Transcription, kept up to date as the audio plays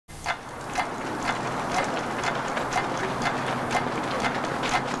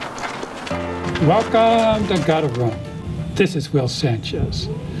Welcome to Gotta Run. This is Will Sanchez.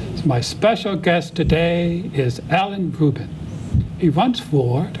 My special guest today is Ruben. He runs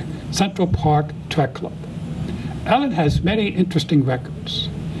for the Central Park Track Club. Alan has many interesting records.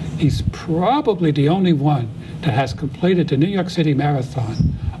 He's probably the only one that has completed the New York City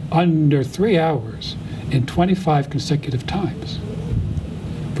Marathon under 3 hours in 25 consecutive times.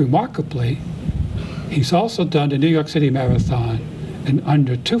 Remarkably, he's also done the New York City Marathon in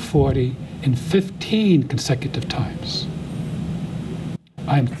under 2:40 in 15 consecutive times.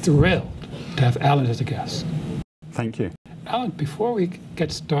 I'm thrilled to have Alan as a guest. Thank you. Alan, before we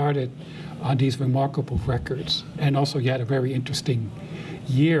get started on these remarkable records, and also you had a very interesting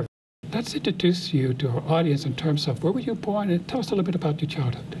year, let's introduce you to our audience in terms of where were you born, and tell us a little bit about your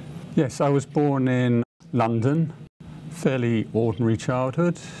childhood. Yes, I was born in London, fairly ordinary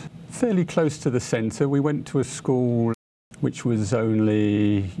childhood, fairly close to the centre. We went to a school which was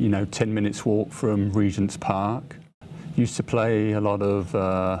only, 10 minutes walk from Regent's Park. Used to play a lot of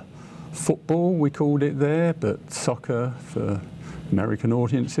football, we called it there, but soccer for American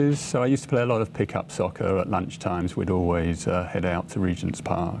audiences. So I used to play a lot of pickup soccer at lunchtimes. We'd always head out to Regent's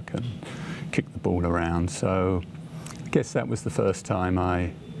Park and kick the ball around. So I guess that was the first time I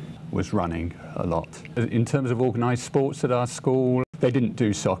was running a lot. In terms of organised sports at our school, they didn't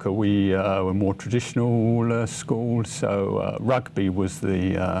do soccer. We were more traditional school, so rugby was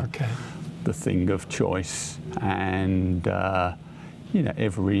the thing of choice. And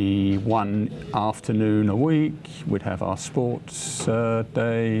every one afternoon a week we'd have our sports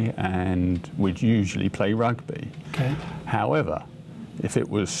day, and we'd usually play rugby. Okay. However, if it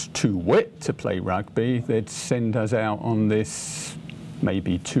was too wet to play rugby, they'd send us out on this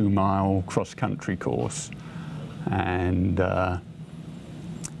maybe 2-mile cross-country course, and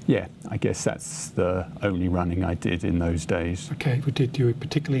yeah, I guess that's the only running I did in those days. Okay, but did you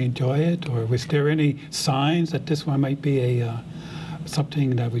particularly enjoy it, or was there any signs that this one might be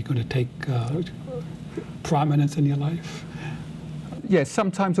something that we're going to take prominence in your life? Yeah,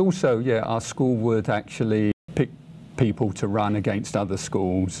 sometimes also, our school would actually pick people to run against other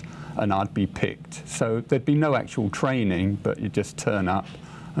schools, and I'd be picked. So there'd be no actual training, but you'd just turn up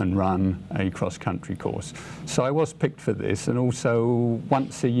and run a cross-country course. So I was picked for this, and also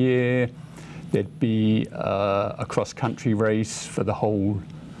once a year there'd be a cross-country race for the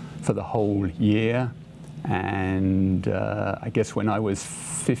whole year. And I guess when I was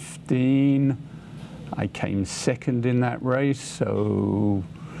 15, I came second in that race. So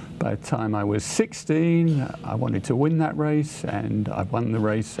by the time I was 16, I wanted to win that race, and I won the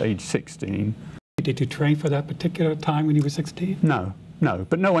race age 16. Did you train for that particular time when you were 16? No,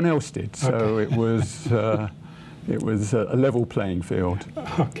 but no one else did. So okay. It was a level playing field.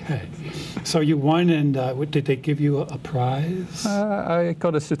 Okay. So you won, and did they give you a prize? I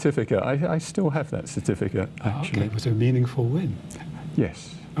got a certificate. I still have that certificate, actually. Okay. Was it a meaningful win?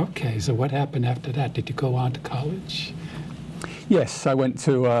 Yes. Okay. So what happened after that? Did you go on to college? Yes, I went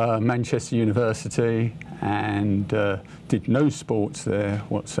to Manchester University and did no sports there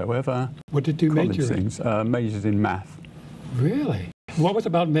whatsoever. What did you major in? Majored in math. Really? What was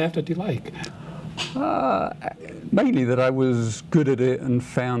about math that you like? Mainly that I was good at it and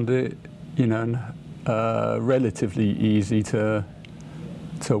found it, relatively easy to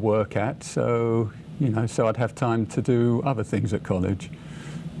work at. So, so I'd have time to do other things at college.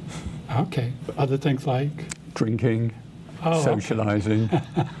 Okay. Other things like? Drinking. Socialising.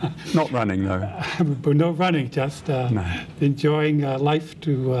 Okay. Not running, though. But no running, just enjoying life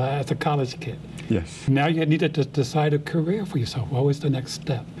as a college kid. Yes. Now you needed to decide a career for yourself. What was the next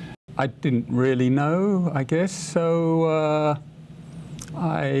step? I didn't really know, I guess. So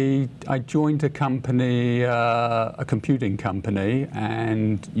I joined a company, a computing company,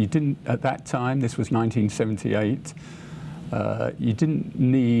 and you didn't, at that time, this was 1978, you didn't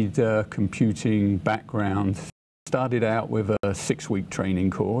need a computing background. Started out with a 6-week training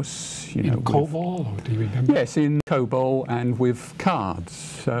course. In COBOL, or do you remember? Yes, in COBOL and with cards.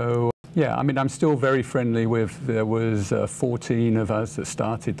 So, yeah, I mean, I'm still very friendly with, there was 14 of us that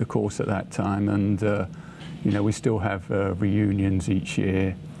started the course at that time, and, we still have reunions each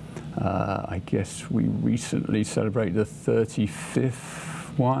year. I guess we recently celebrated the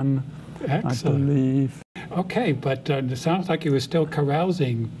 35th one, excellent. I believe. Okay, but it sounds like you were still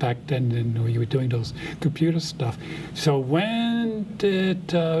carousing back then, and you were doing those computer stuff. So when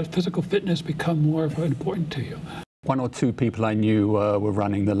did physical fitness become more important to you? 1 or 2 people I knew were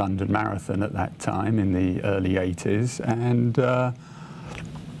running the London Marathon at that time in the early 80s, and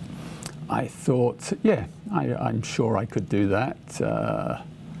I thought, yeah, I'm sure I could do that.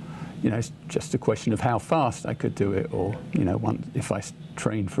 It's just a question of how fast I could do it, or if I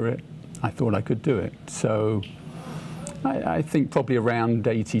trained for it. I thought I could do it. So I think probably around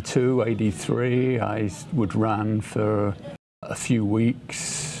 82, 83, I would run for a few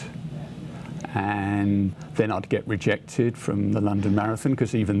weeks, and then I'd get rejected from the London Marathon,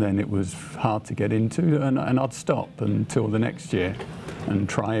 because even then it was hard to get into, and I'd stop until the next year and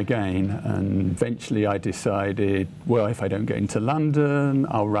try again. And eventually I decided, well, if I don't get into London,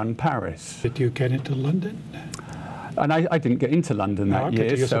 I'll run Paris. Did you get into London? And I didn't get into London that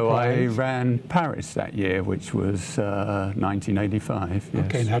year, so I surprise? ran Paris that year, which was 1985. Yes.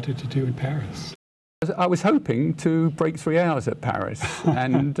 Okay, and how did you do in Paris? I was hoping to break 3 hours at Paris,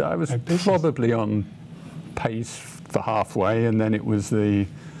 and I was probably on pace for halfway, and then it was the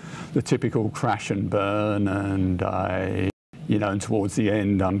typical crash and burn, and and towards the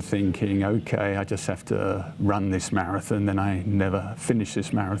end I'm thinking, okay, I just have to run this marathon, then I never finish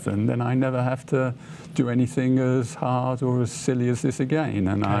this marathon, then I never have to do anything as hard or as silly as this again.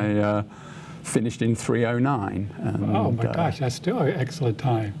 And okay. I finished in 3:09. And, oh my gosh, that's still an excellent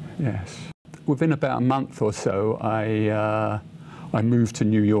time. Yes. Within about a month or so, I moved to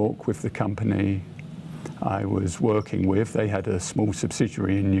New York with the company I was working with. They had a small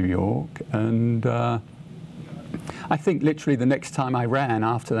subsidiary in New York, and I think literally the next time I ran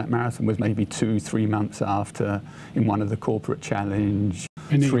after that marathon was maybe 2-3 months after, in one of the corporate challenge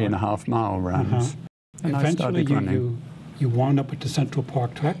 3.5 mile runs. And eventually I started running. You wound up at the Central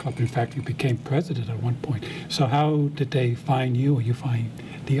Park Track Club. In fact, you became president at one point. So how did they find you, or you find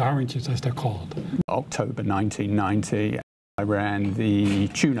the Oranges, as they're called? October 1990, I ran the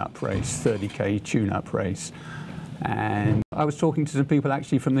tune-up race, 30K tune-up race. And I was talking to some people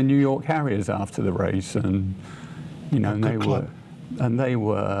actually from the New York Harriers after the race, and they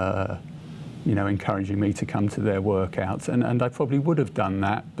were encouraging me to come to their workouts, and I probably would have done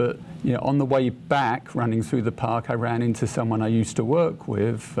that, but on the way back, running through the park, I ran into someone I used to work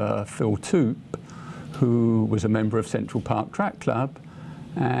with, Phil Toop, who was a member of Central Park Track Club,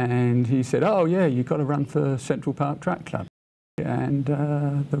 and he said, "Oh yeah, you've got to run for Central Park Track Club." And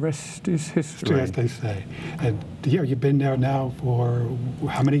the rest is history. As they say. And you've been there now for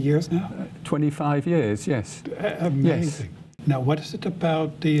how many years now? 25 years, yes. Amazing. Yes. Now, what is it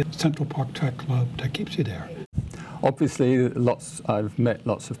about the Central Park Track Club that keeps you there? Obviously, I've met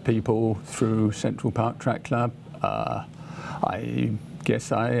lots of people through Central Park Track Club. I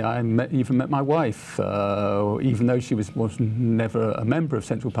guess I even met my wife, even though she was never a member of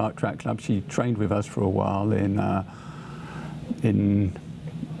Central Park Track Club. She trained with us for a while in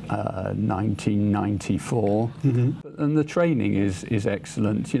 1994, and the training is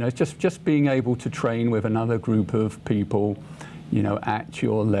excellent. Just being able to train with another group of people, at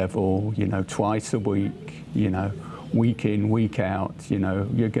your level, twice a week, week in, week out,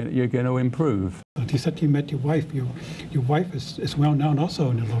 you're going to improve. You said you met your wife. Your wife is well known also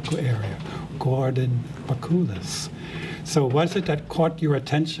in the local area, Gordon Bakulis. So what is it that caught your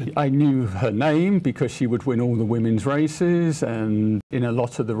attention? I knew her name because she would win all the women's races, and in a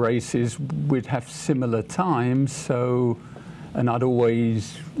lot of the races we'd have similar times. And I'd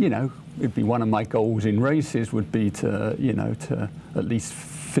always, it'd be one of my goals in races would be to at least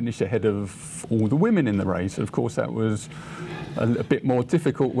finish ahead of all the women in the race. Of course, that was a bit more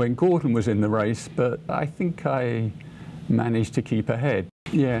difficult when Gordon was in the race, but I think I managed to keep ahead.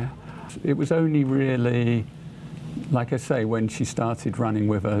 Yeah, it was only really, like I say, when she started running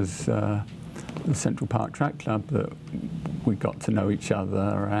with us, the Central Park Track Club, that we got to know each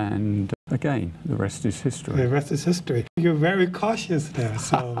other, and again, the rest is history. The rest is history. You're very cautious there,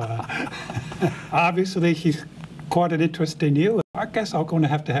 so obviously she's caught an interest in you. I guess I'm going to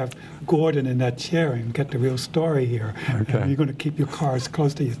have Gordon in that chair and get the real story here. Okay. You're going to keep your cards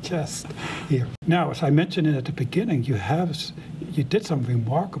close to your chest here. Now, as I mentioned at the beginning, you did some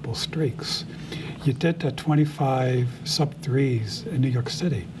remarkable streaks. You did the 25 sub-3s in New York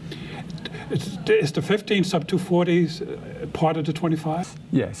City. Is the 15 sub-240s part of the 25?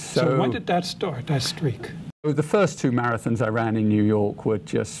 Yes. So when did that start, that streak? The first two marathons I ran in New York were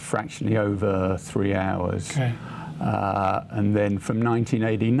just fractionally over 3 hours. Okay. And then from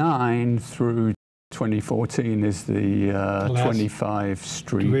 1989 through 2014 is the 25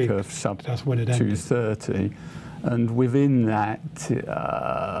 streak of sub-230. And within that,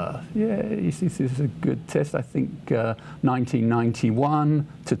 this is a good test. I think 1991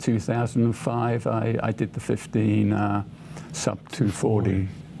 to 2005, I did the 15 sub-240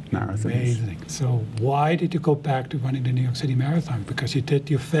 marathons. Amazing. So why did you go back to running the New York City Marathon? Because you did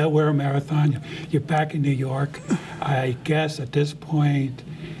your Fairwear Marathon, you're back in New York. I guess at this point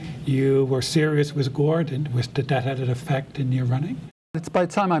you were serious with Gordon. Did that have an effect in your running? It's by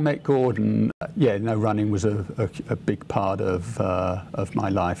the time I met Gordon, yeah, no, running was a big part of my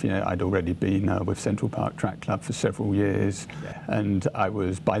life. You know, I'd already been with Central Park Track Club for several years, and I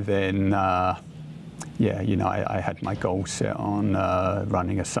was by then, yeah, you know, I had my goal set on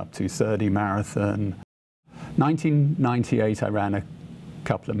running a sub-2:30 marathon. 1998, I ran a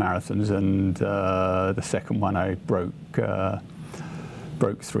couple of marathons, and the second one I broke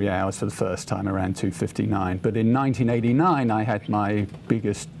 3 hours for the first time, around 2:59. But in 1989, I had my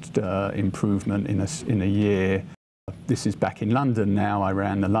biggest improvement in a year. This is back in London now. I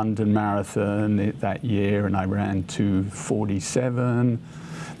ran the London Marathon that year, and I ran 2:47.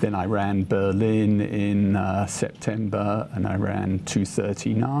 Then I ran Berlin in September, and I ran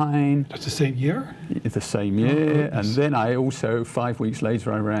 2:39. That's the same year? The same year. Oh, and then I also, 5 weeks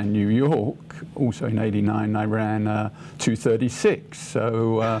later, I ran New York, also in '89. I ran 2:36.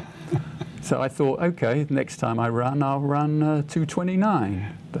 So, so I thought, okay, next time I run, I'll run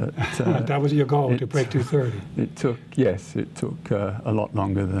 2:29. But that was your goal, to break 2:30. It took, yes, it took a lot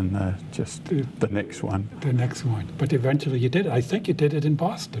longer than just the next one. The next one. But eventually you did it. I think you did it in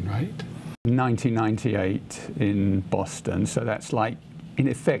Boston, right? 1998 in Boston. So that's like, in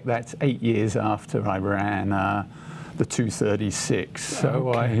effect, that's 8 years after I ran the 2:36.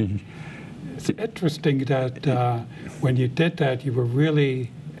 So okay. It's interesting that when you did that, you were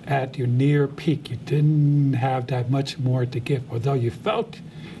really at your near peak. You didn't have that much more to give, although you felt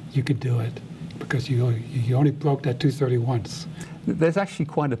you could do it, because you only broke that 2:30 once. There's actually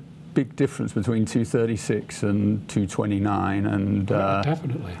quite a big difference between 2:36 and 2:29, and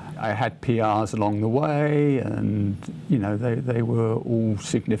definitely. I had PRs along the way, and you know, they were all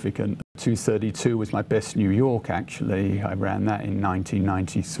significant. 2:32 was my best New York, actually. I ran that in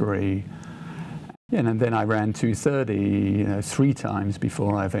 1993. And then I ran 2:30, you know, 3 times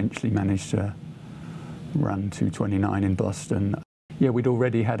before I eventually managed to run 2:29 in Boston. Yeah, we'd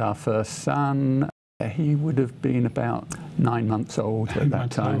already had our first son. He would have been about 9 months old at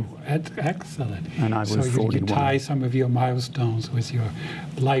that time. Excellent. And I was 41. So you tie some of your milestones with your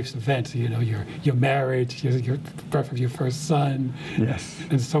life's events, you know, your marriage, your birth of your first son, yes,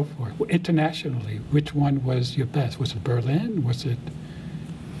 and so forth. Internationally, which one was your best? Was it Berlin? Was it?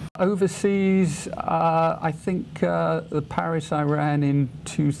 Overseas, I think the Paris I ran in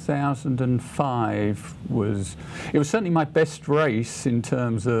 2005 was certainly my best race in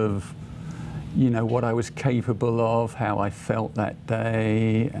terms of, you know, what I was capable of, how I felt that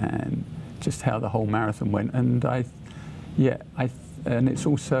day, and just how the whole marathon went. And and it's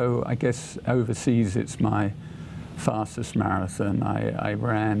also, I guess, overseas, it's my fastest marathon. I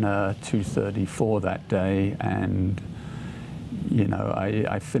ran 2:34 that day, and you know,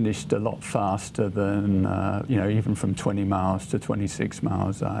 I finished a lot faster than, you know, even from 20 miles to 26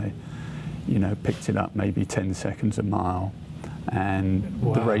 miles, I, you know, picked it up maybe 10 seconds a mile, and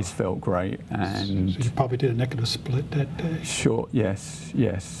wow. The race felt great. And so you probably did a negative split that day? Sure, yes.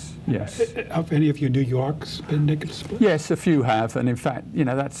 Have any of your New Yorks been negative split? Yes, a few have, and in fact, you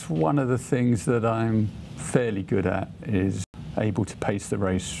know, that's one of the things that I'm fairly good at, is able to pace the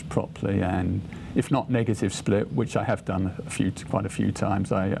race properly, and if not negative split, which I have done quite a few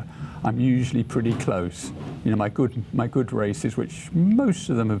times, I'm usually pretty close. You know, my good races, which most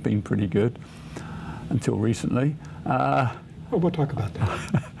of them have been pretty good until recently. Well, we'll talk about that.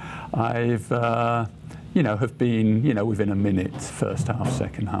 I've, you know, have been, you know, within a minute, first half,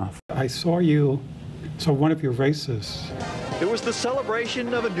 second half. I saw one of your races. It was the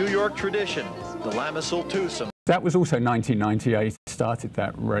celebration of a New York tradition, the Lamisel Twosome. That was also 1998. I started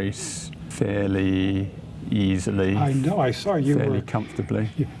that race fairly easily. I know, I saw you fairly comfortably.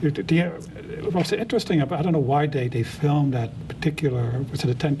 What's interesting about, I don't know why they filmed that particular, was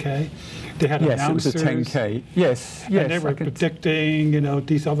it a 10K? They had announcers. Yes, it was a 10K. Yes. And they were predicting, you know,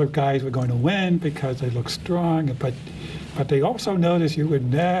 these other guys were going to win because they looked strong, but they also noticed you were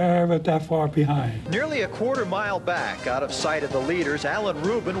never that far behind. Nearly a quarter-mile back, out of sight of the leaders, Alan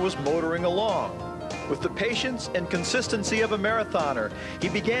Ruben was motoring along. With the patience and consistency of a marathoner, he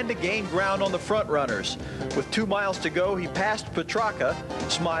began to gain ground on the front runners. With 2 miles to go, he passed Petrarca,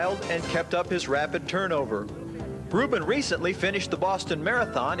 smiled, and kept up his rapid turnover. Ruben recently finished the Boston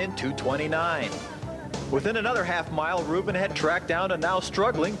Marathon in 2:29. Within another half mile, Ruben had tracked down a now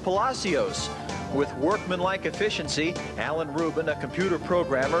struggling Palacios. With workmanlike efficiency, Alan Ruben, a computer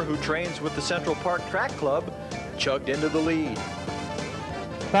programmer who trains with the Central Park Track Club, chugged into the lead.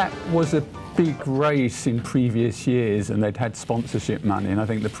 That was a big race in previous years, and they'd had sponsorship money, and I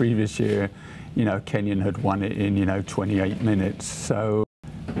think the previous year, you know, Kenyon had won it in, you know, 28 minutes. So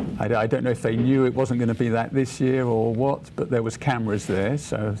I don't know if they knew it wasn't going to be that this year or what, but there was cameras there,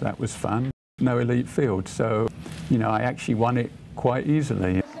 so that was fun. No elite field, so, you know, I actually won it quite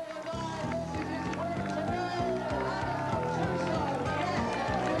easily.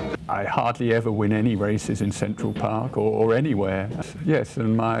 I hardly ever win any races in Central Park or anywhere. Yes,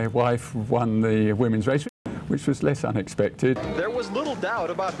 and my wife won the women's race, which was less unexpected. There was little doubt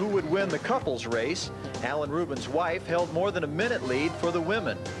about who would win the couples race. Alan Ruben's wife held more than a minute lead for the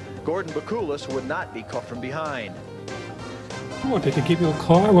women. Gordon Bakulis would not be caught from behind. Oh, did they give you a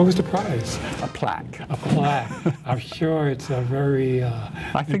car? What was the prize? A plaque. A plaque. I'm sure it's a very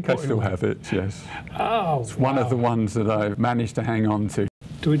I think I still have it, yes. Oh, it's one of the ones that I've managed to hang on to.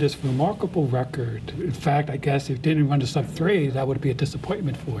 Doing this remarkable record. In fact, I guess if you didn't run the sub-3, that would be a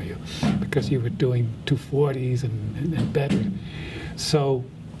disappointment for you because you were doing 240s and better. So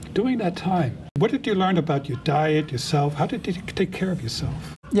during that time, what did you learn about your diet, yourself? How did you take care of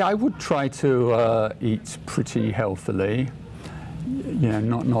yourself? Yeah, I would try to eat pretty healthily. You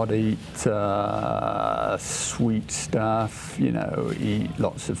know, not eat sweet stuff, you know, eat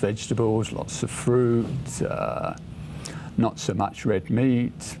lots of vegetables, lots of fruit, not so much red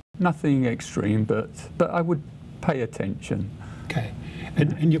meat, nothing extreme, but I would pay attention. Okay.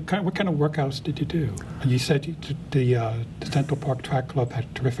 And what kind of workouts did you do? You said the Central Park Track Club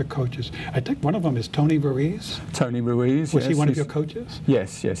had terrific coaches. I think one of them is Tony Ruiz. Tony Ruiz, Was he one of your coaches?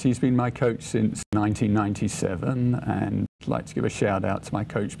 Yes, yes. He's been my coach since 1997, and I'd like to give a shout out to my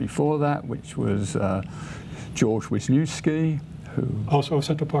coach before that, which was George Wisniewski, who... Also a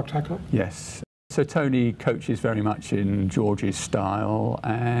Central Park Track Club? Yes. So Tony coaches very much in George's style,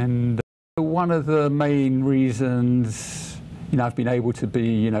 and one of the main reasons, you know, I've been able to be,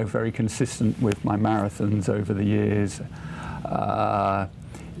 you know, very consistent with my marathons over the years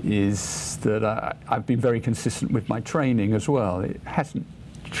is that I've been very consistent with my training as well. It hasn't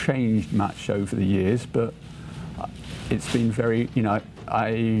changed much over the years, but it's been very, you know,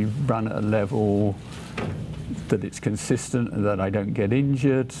 I run at a level that it's consistent and that I don't get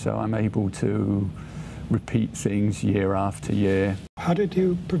injured, so I'm able to repeat things year after year. How did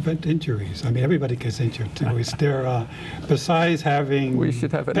you prevent injuries? I mean, everybody gets injured too. Is there, besides having we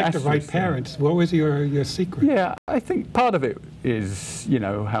should have picked the right parents, what was your secret? Yeah, I think part of it is, you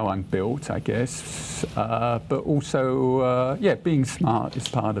know, how I'm built, I guess, but also, yeah, being smart is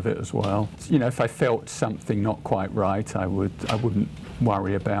part of it as well. You know, if I felt something not quite right, I wouldn't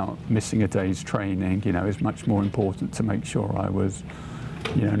worry about missing a day's training. You know, it's much more important to make sure I was,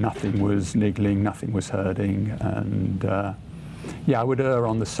 you know, nothing was niggling, nothing was hurting, and yeah, I would err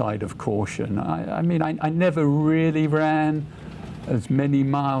on the side of caution. I mean, I never really ran as many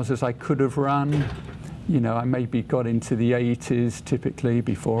miles as I could have run. You know, I maybe got into the 80s typically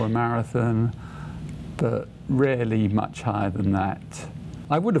before a marathon, but rarely much higher than that.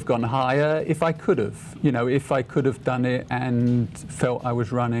 I would have gone higher if I could have. You know, if I could have done it and felt I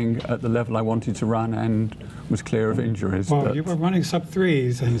was running at the level I wanted to run and was clear of injuries. Well, you were running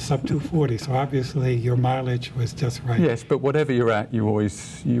sub-3s and sub-240, so obviously your mileage was just right. Yes, but whatever you're at, you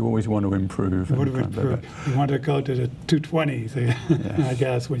always want to improve. You would have improved. You want to go to the 220s, yes. I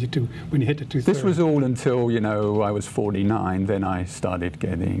guess, when you hit the 230. This was all until, you know, I was 49. Then I started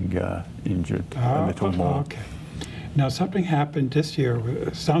getting injured a little more. Okay. Now, something happened this year,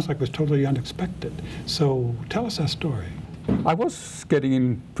 sounds like it was totally unexpected. So tell us that story. I was getting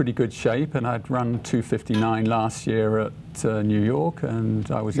in pretty good shape, and I'd run 2:59 last year at New York, and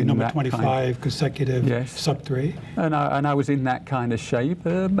I was in number that 25 consecutive sub-3. And I was in that kind of shape,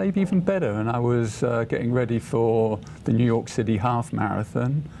 maybe even better, and I was getting ready for the New York City half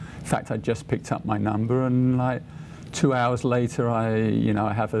marathon. In fact, I just picked up my number, and like 2 hours later,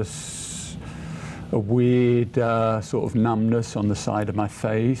 I have a weird sort of numbness on the side of my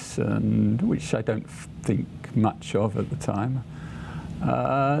face, and which I don't think much of at the time.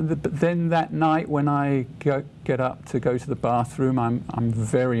 But then that night when I get up to go to the bathroom, I'm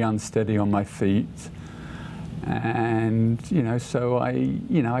very unsteady on my feet, and so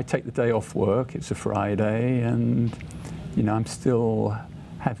I take the day off work. It's a Friday, and I'm still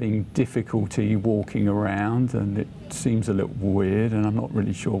having difficulty walking around, and it seems a little weird, and I'm not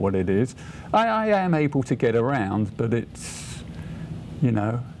really sure what it is. I am able to get around, but it's,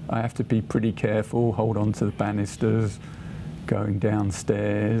 I have to be pretty careful, hold on to the banisters, going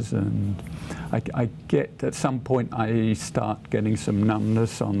downstairs, and I get, at some point, I start getting some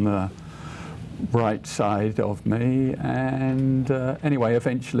numbness on the right side of me, and anyway,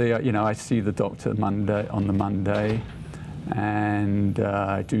 eventually, I see the doctor on the Monday, and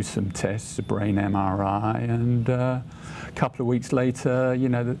I do some tests, a brain MRI, and a couple of weeks later,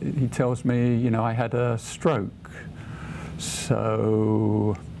 he tells me, I had a stroke.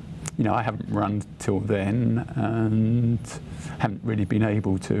 So, I haven't run till then, and haven't really been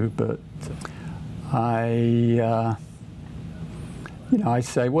able to, but I You know, I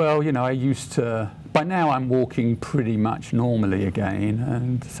say, well, you know, I used to, by now I'm walking pretty much normally again,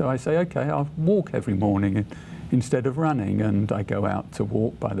 and so I say, okay, I'll walk every morning instead of running, and I go out to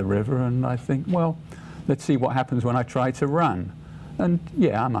walk by the river, and I think, well, let's see what happens when I try to run. And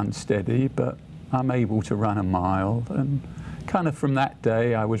yeah, I'm unsteady, but I'm able to run a mile, and kind of from that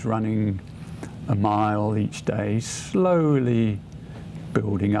day I was running a mile each day, slowly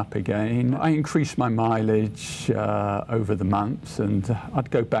building up again. I increased my mileage over the months, and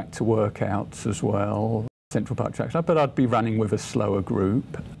I'd go back to workouts as well, Central Park Track Club, but I'd be running with a slower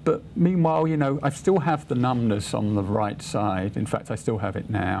group. But meanwhile, you know, I still have the numbness on the right side. In fact, I still have it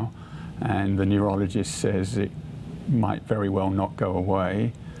now, and the neurologist says it might very well not go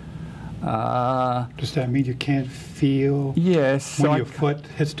away. Does that mean you can't feel yes, when your foot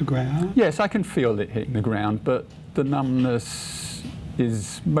hits the ground? Yes, I can feel it hitting the ground, but the numbness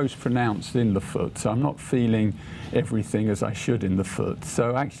is most pronounced in the foot, so I'm not feeling everything as I should in the foot.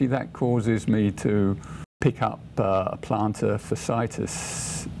 So actually that causes me to pick up a plantar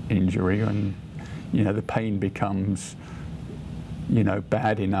fasciitis injury, and you know, the pain becomes, you know,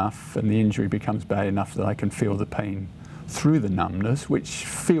 bad enough, and the injury becomes bad enough that I can feel the pain through the numbness, which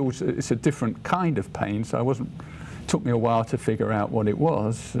feels, it's a different kind of pain, so it took me a while to figure out what it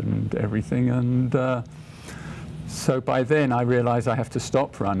was and everything, and so by then I realized I have to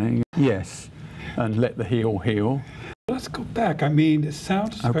stop running, yes, and let the heel heal. Let's go back. I mean, it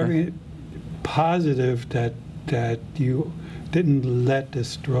sounds very positive that you didn't let the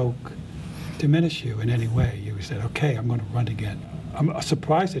stroke diminish you in any way. You said, okay, I'm going to run again. I'm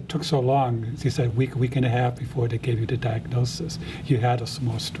surprised it took so long. You said a week and a half before they gave you the diagnosis. You had a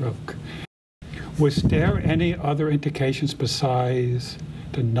small stroke. Was there any other indications besides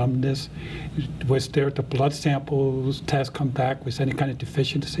the numbness? Was there the blood samples test come back with any kind of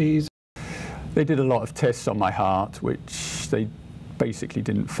deficiencies? They did a lot of tests on my heart, which they basically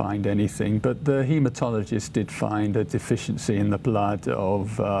didn't find anything, but the hematologist did find a deficiency in the blood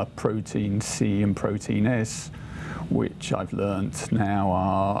of protein C and protein S, which I've learnt now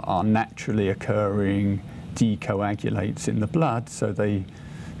are naturally occurring decoagulates in the blood, so they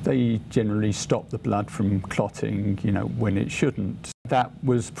generally stop the blood from clotting, you know, when it shouldn't. That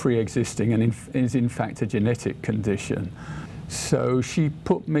was pre-existing and is in fact a genetic condition. So she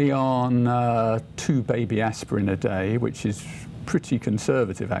put me on 2 baby aspirin a day, which is pretty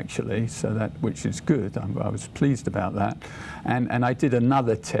conservative actually, which is good. I was pleased about that. And I did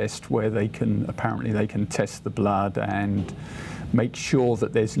another test where apparently they can test the blood and make sure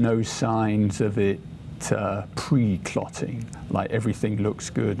that there's no signs of it pre-clotting, like everything looks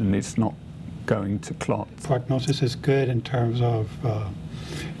good and it's not going to clot. Prognosis is good in terms of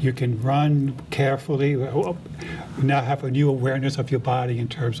you can run carefully. You now have a new awareness of your body in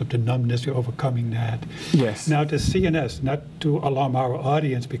terms of the numbness, you're overcoming that. Yes. Now the CNS, not to alarm our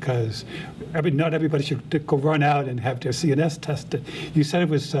audience, because not everybody should go run out and have their CNS tested. You said it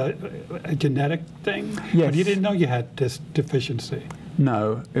was a genetic thing? Yes. But you didn't know you had this deficiency.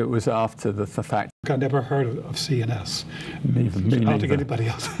 No, it was after the fact. I never heard of CNS. Me I don't think anybody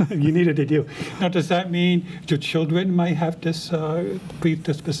else. You needed to do. Now, does that mean your children might have this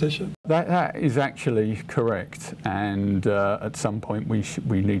predisposition? That is actually correct, and at some point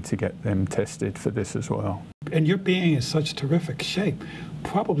we need to get them tested for this as well. And your being in such terrific shape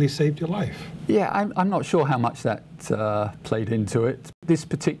probably saved your life. Yeah, I'm not sure how much that played into it. This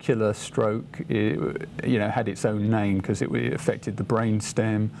particular stroke, you know, had its own name because it affected the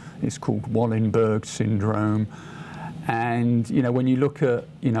brainstem. It's called Wallenberg syndrome. And you know, when you look at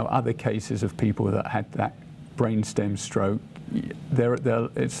other cases of people that had that brainstem stroke,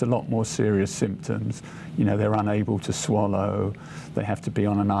 it's a lot more serious symptoms. You know, they're unable to swallow. They have to be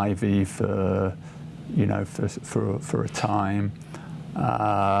on an IV for a time.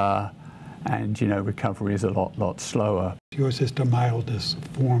 And you know, recovery is a lot slower. Yours is the mildest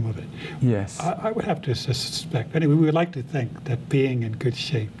form of it. Yes. I would have to suspect. Anyway, we would like to think that being in good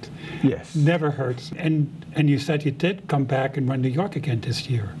shape yes. never hurts. And you said you did come back and run New York again this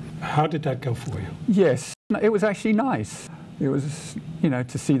year. How did that go for you? Yes, it was actually nice. It was, you know,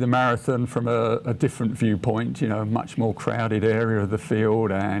 to see the marathon from a different viewpoint, you know, a much more crowded area of the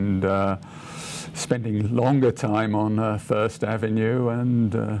field, and spending longer time on First Avenue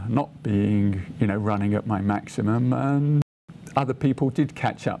and not being, you know, running at my maximum. And other people did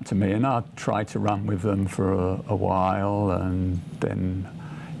catch up to me, and I'd try to run with them for a while, and then,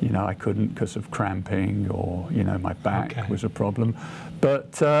 you know, I couldn't because of cramping, or, you know, my back was a problem.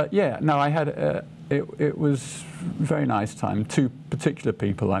 But yeah, no, I had it was a very nice time. Two particular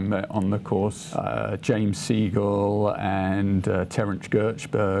people I met on the course, James Siegel and Terence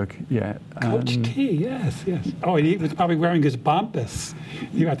Gertzberg. Yeah, Coach T, yes, yes. Oh, and he was probably wearing his bumpus.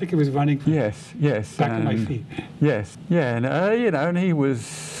 I think he was running. Yes, yes. Back on my feet. Yes, yeah, and you know, and he was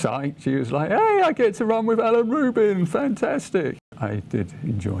psyched. He was like, "Hey, I get to run with Alan Ruben, fantastic!" I did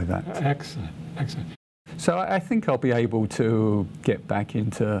enjoy that. Excellent, excellent. So I think I'll be able to get back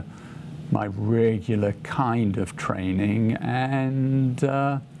into my regular kind of training, and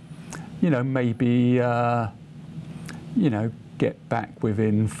you know, maybe you know, get back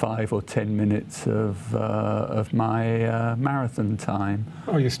within 5 or 10 minutes of my marathon time.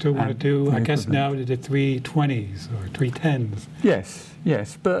 Oh, you still want to do, I guess now, the 3:20s or 3:10s. Yes,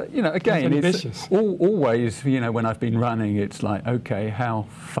 yes, but you know, again, it's always, you know, when I've been running, it's like, okay, how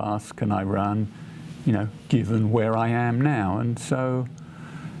fast can I run, you know, given where I am now? And so,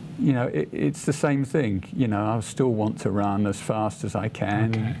 you know, it's the same thing. You know, I still want to run as fast as I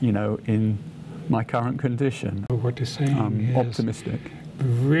can, you know, in my current condition. What you're saying I'm is optimistic.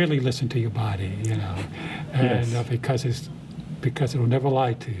 Really listen to your body, you know, and because it'll never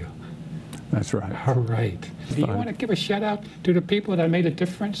lie to you. That's right. All right. Do you want to give a shout out to the people that made a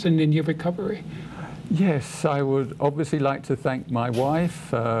difference in your recovery? Yes, I would obviously like to thank my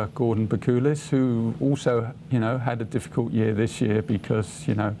wife, Gordon Bakulis, who also, you know, had a difficult year this year because,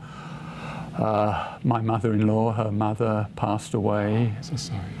 you know, my mother-in-law, her mother passed away. Oh, so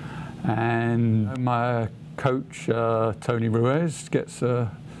sorry. And my coach, Tony Ruiz, gets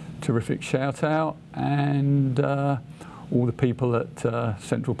a terrific shout out, and all the people at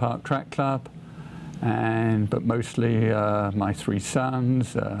Central Park Track Club, but mostly my 3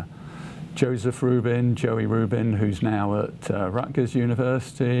 sons, Joseph Ruben, Joey Ruben, who's now at Rutgers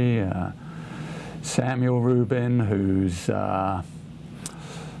University, Samuel Ruben, who's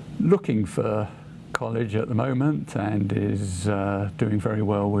looking for college at the moment and is doing very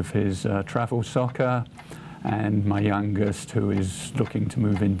well with his travel soccer, and my youngest, who is looking to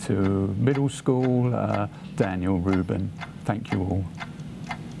move into middle school, Daniel Ruben. Thank you all.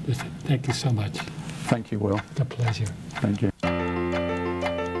 Thank you so much. Thank you, Will. It's a pleasure. Thank you.